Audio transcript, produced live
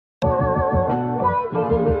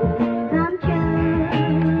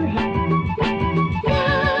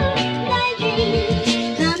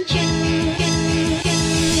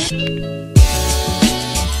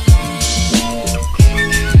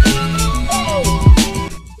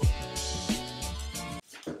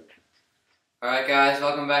guys,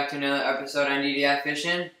 welcome back to another episode on DDI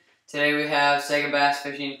Fishing. Today we have SEGA Bass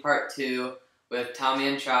Fishing Part 2 with Tommy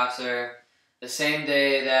and Chaucer. The same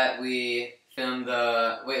day that we filmed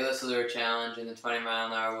the Weightless Lure Challenge and the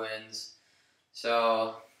 20-mile-an-hour winds.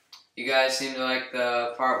 So, you guys seem to like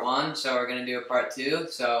the Part 1, so we're going to do a Part 2.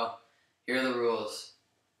 So, here are the rules.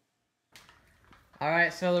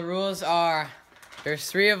 Alright, so the rules are,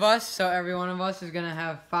 there's 3 of us, so every one of us is going to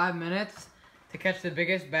have 5 minutes to catch the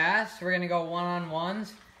biggest bass. We're going to go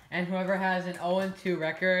one-on-ones, and whoever has an 0-2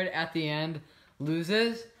 record at the end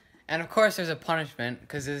loses. And of course there's a punishment,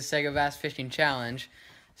 because this is SEGA Bass Fishing Challenge.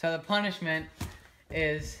 So the punishment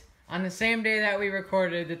is, on the same day that we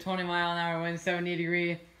recorded the 20-mile-an-hour wind,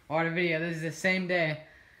 70-degree water video, this is the same day.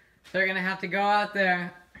 They're going to have to go out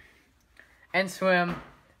there and swim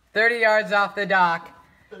 30 yards off the dock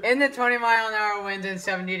in the 20-mile-an-hour winds and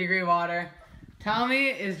 70-degree water. Tommy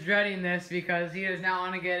is dreading this because he does not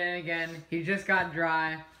want to get in again. He just got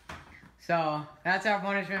dry. So, that's our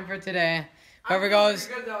punishment for today. Whoever goes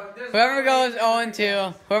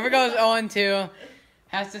 0-2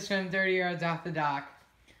 has to swim 30 yards off the dock.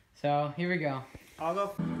 So, here we go. I'll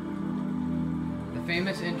go. The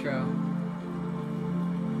famous intro.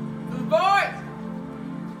 The boys!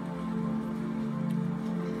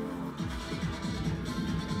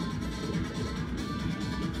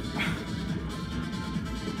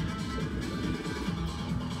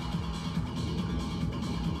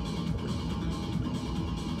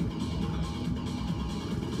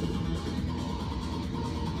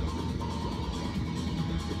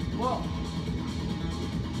 Whoa.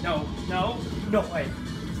 No way.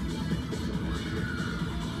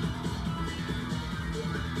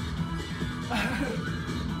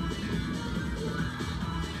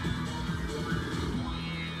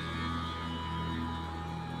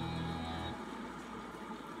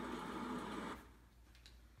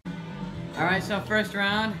 Alright, so first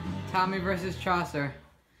round, Tommy versus Chaucer.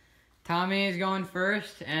 Tommy is going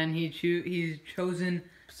first, and he's chosen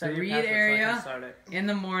the reed area in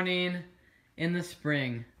the morning, in the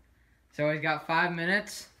spring. So he's got 5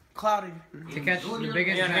 minutes Cloudy to catch the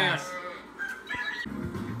biggest bass.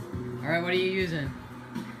 Alright, what are you using?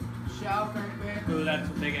 Shell crankbait. Ooh, that's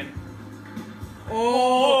a big one.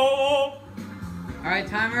 Oh! Alright,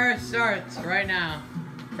 timer starts right now.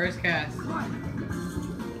 First cast.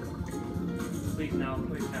 Please no,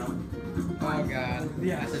 please no. Oh god,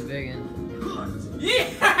 Yes. that's a big one.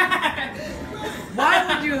 Yeah! Why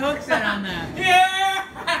would you hook set on that?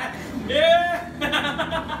 Yeah! Yeah!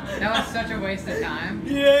 That was such a waste of time.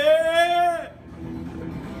 Yeah!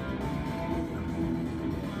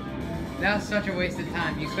 That was such a waste of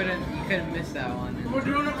time. You couldn't miss that one. We're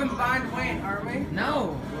doing a combined weight, aren't we?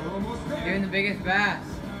 No! Doing the biggest bass.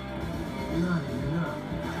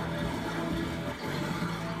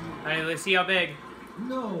 Alright, let's see how big.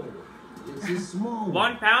 No, it's a small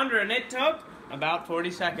 1 pounder, and it took about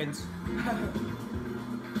 40 seconds.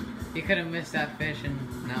 You could have missed that fish and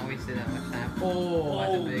not wasted that much time. Oh,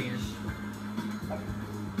 that's a big one.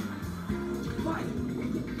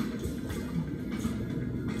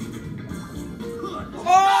 Oh!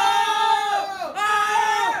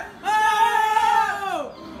 Oh!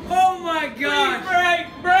 Oh! Oh my gosh!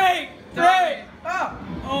 Break! Oh!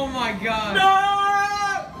 Oh my gosh! No!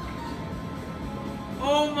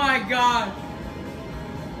 Oh my gosh!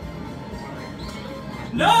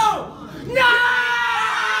 No! No!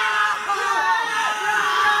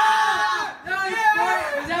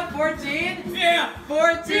 Is that 14? Yeah!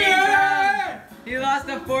 14 Yeah! pounds! He lost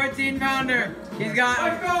a 14 pounder. He's got.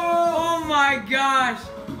 Let's go! Oh my gosh!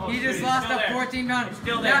 Oh, He just sweet, lost it's still a there. 14 pounder. It's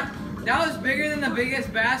still there. That was bigger than the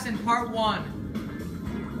biggest bass in part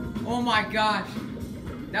 1. Oh my gosh.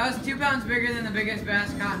 That was 2 pounds bigger than the biggest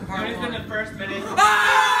bass caught in part It was 1. in the first minute. Oh!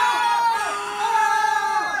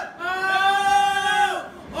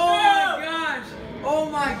 Oh! Oh my gosh! Oh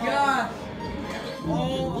my gosh!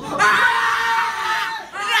 Oh!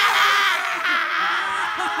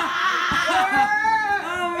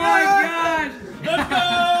 Oh my gosh! Let's go!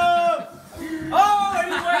 Oh,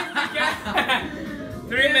 he's waiting to get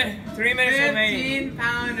 3 minutes remaining. 15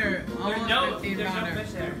 pounder. Almost No, 15 there's no pounder.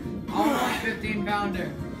 fish there. Almost 15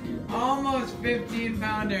 pounder. Almost 15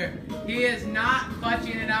 pounder. He is not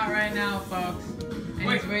clutching it out right now, folks. And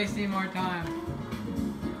Wait. he's wasting more time.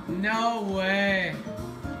 No way.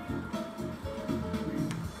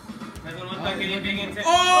 Doesn't look like anything in it.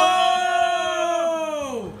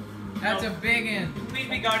 Oh! That's No. a big one. Please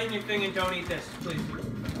be guarding your thing and don't eat this, please.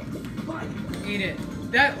 Eat it.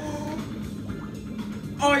 That.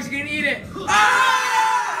 Oh, he's gonna eat it. Oh!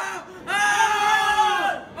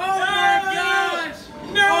 Oh! Oh my gosh!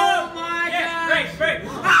 No! Oh my Yes, gosh! break, break.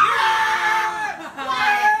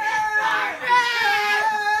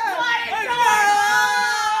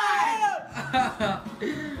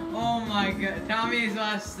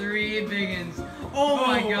 Oh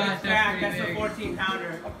my gosh, it's that's back. pretty That's big. a 14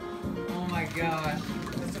 pounder. Oh my gosh.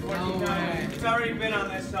 That's a 14 No pounder. way. It's already been on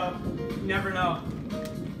this, so you never know.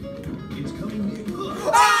 It's coming near.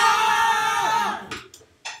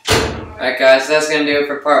 Alright guys, that's going to do it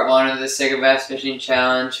for part 1 of the SEGA Bass Fishing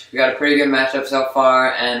Challenge. We got a pretty good matchup so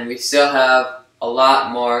far, and we still have a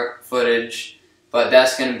lot more footage, but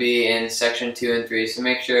that's going to be in section 2 and 3, so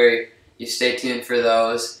make sure you stay tuned for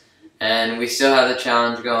those. And we still have the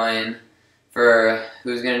challenge going for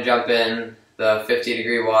who's going to jump in the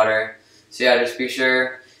 50-degree water. So yeah, just be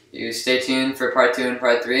sure you stay tuned for part 2 and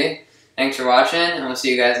part 3. Thanks for watching, and we'll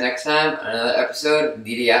see you guys next time on another episode of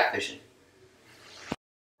DDF Fishing.